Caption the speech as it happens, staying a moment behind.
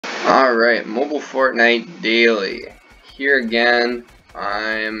Alright, Mobile Fortnite Daily. Here again,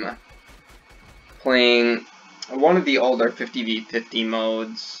 I'm playing one of the older 50v50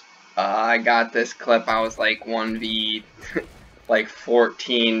 modes. I got this clip, I was like 1v like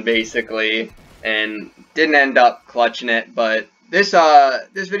 14 basically, and didn't end up clutching it, but this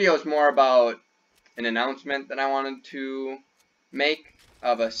video is more about an announcement that I wanted to make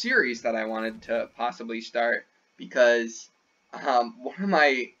of a series that I wanted to possibly start, because one of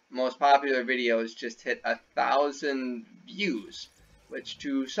my most popular videos just hit 1,000 views, which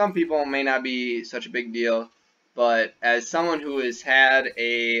to some people may not be such a big deal, but as someone who has had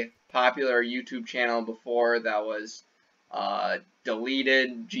a popular YouTube channel before that was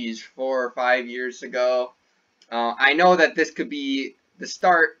deleted, geez, 4 or 5 years ago, I know that this could be the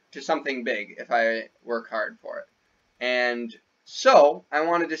start to something big if I work hard for it. And so I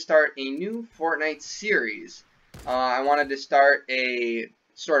wanted to start a new Fortnite series. I wanted to start a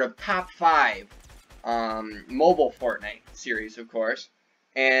sort of top 5 mobile Fortnite series, of course.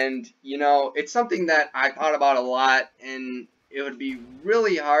 And, you know, it's something that I thought about a lot, and it would be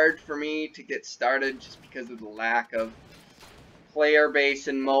really hard for me to get started just because of the lack of player base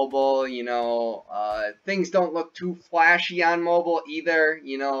in mobile. You know, things don't look too flashy on mobile either.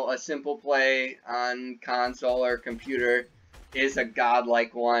 You know, a simple play on console or computer is a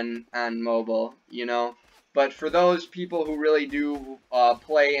godlike one on mobile, you know. But for those people who really do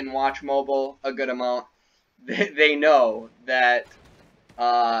play and watch mobile a good amount, they know that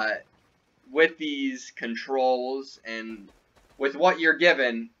with these controls and with what you're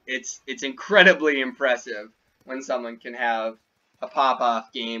given, it's incredibly impressive when someone can have a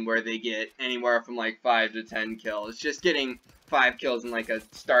pop-off game where they get anywhere from like 5 to 10 kills. Just getting 5 kills in like a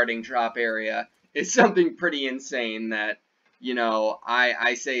starting drop area is something pretty insane that, you know,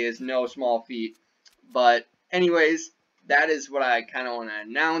 I say is no small feat. But anyways, that is what I kind of want to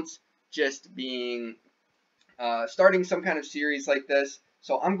announce, just being starting some kind of series like this.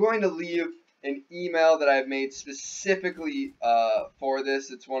 So I'm going to leave an email that I've made specifically for this.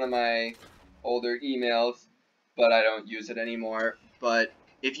 It's one of my older emails, but I don't use it anymore. But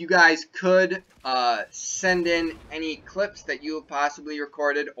if you guys could send in any clips that you have possibly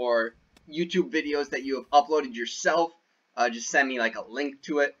recorded or YouTube videos that you have uploaded yourself, just send me like a link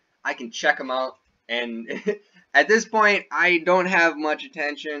to it. I can check them out. And at this point, I don't have much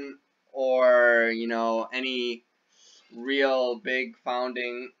attention or, you know, any real big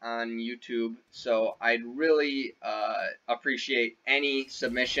founding on YouTube, so I'd really appreciate any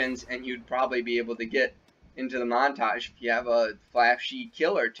submissions, and you'd probably be able to get into the montage if you have a flashy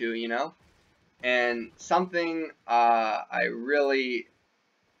kill or two, you know. And something I really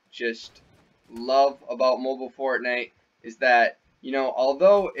just love about mobile Fortnite is that, you know,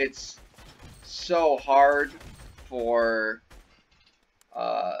 although it's so hard for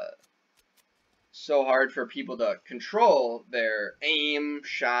people to control their aim,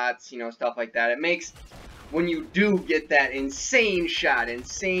 shots, you know, stuff like that. It makes, when you do get that insane shot,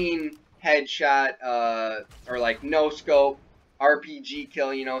 insane headshot, or like no scope, RPG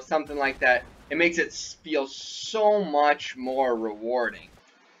kill, you know, something like that, it makes it feel so much more rewarding.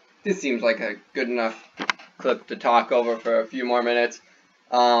 This seems like a good enough clip to talk over for a few more minutes.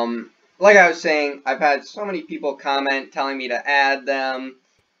 Like I was saying, I've had so many people comment telling me to add them,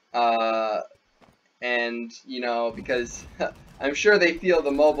 and, you know, because I'm sure they feel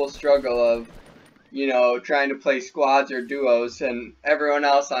the mobile struggle of, you know, trying to play squads or duos, and everyone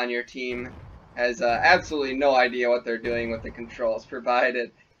else on your team has absolutely no idea what they're doing with the controls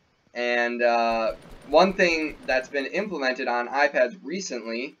provided. And one thing that's been implemented on iPads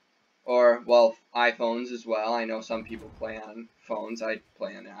recently, or, well, iPhones as well. I know some people play on phones. I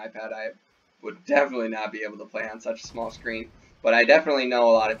play on an iPad. I would definitely not be able to play on such a small screen, but I definitely know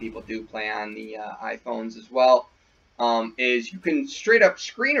a lot of people do play on the iPhones as well, is you can straight up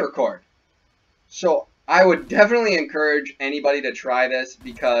screen record. So I would definitely encourage anybody to try this,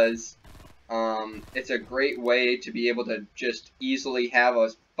 because it's a great way to be able to just easily have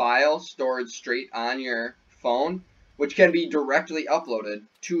a file stored straight on your phone, which can be directly uploaded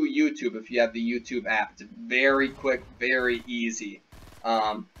to YouTube if you have the YouTube app. It's very quick, very easy.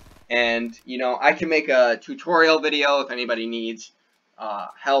 And, you know, I can make a tutorial video if anybody needs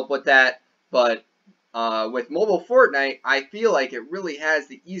help with that. But with mobile Fortnite, I feel like it really has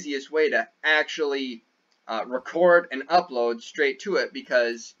the easiest way to actually record and upload straight to it,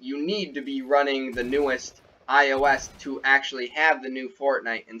 because you need to be running the newest iOS to actually have the new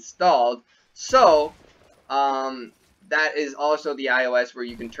Fortnite installed. So that is also the iOS where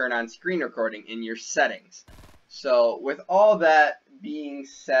you can turn on screen recording in your settings. So with all that being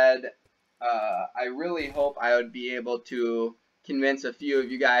said, I really hope I would be able to convince a few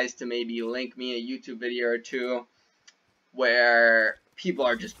of you guys to maybe link me a YouTube video or two where people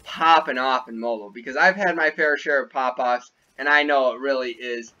are just popping off in mobile, because I've had my fair share of pop-offs, and I know it really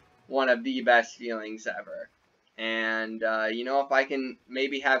is one of the best feelings ever. And you know, if I can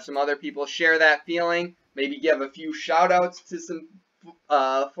maybe have some other people share that feeling, maybe give a few shout outs to some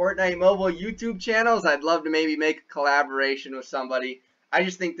Fortnite mobile YouTube channels, I'd love to maybe make a collaboration with somebody. I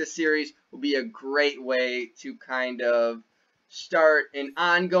just think this series will be a great way to kind of start an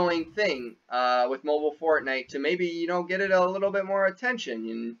ongoing thing with mobile Fortnite to maybe, you know, get it a little bit more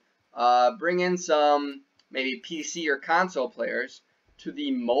attention and bring in some maybe PC or console players to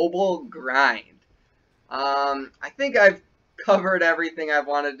the mobile grind. I think I've covered everything I've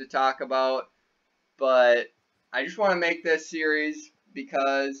wanted to talk about, but I just want to make this series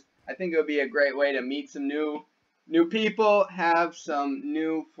because I think it would be a great way to meet some new people, have some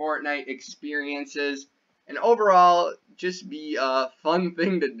new Fortnite experiences, and overall just be a fun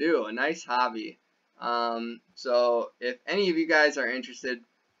thing to do, a nice hobby. So if any of you guys are interested,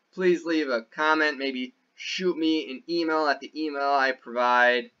 please leave a comment, maybe shoot me an email at the email I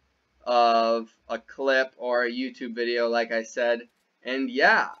provide of a clip or a YouTube video, like I said. And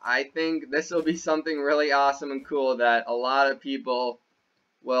yeah, I think this will be something really awesome and cool that a lot of people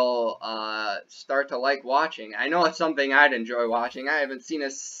will start to like watching. I know it's something I'd enjoy watching. I haven't seen a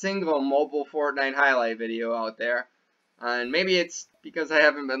single mobile Fortnite highlight video out there. And maybe it's because I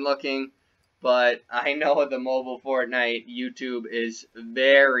haven't been looking, but I know the mobile Fortnite YouTube is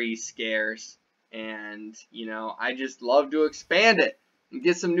very scarce. And, you know, I just love to expand it and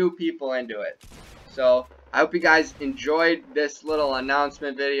get some new people into it. So I hope you guys enjoyed this little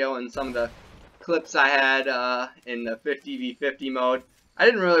announcement video and some of the clips I had in the 50v50 mode. I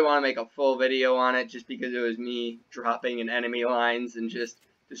didn't really want to make a full video on it just because it was me dropping in enemy lines and just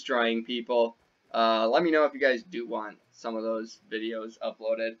destroying people. Let me know if you guys do want some of those videos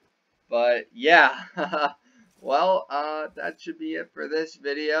uploaded. But yeah, well, that should be it for this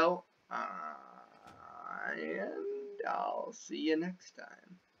video. And I'll see you next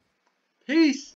time. Peace!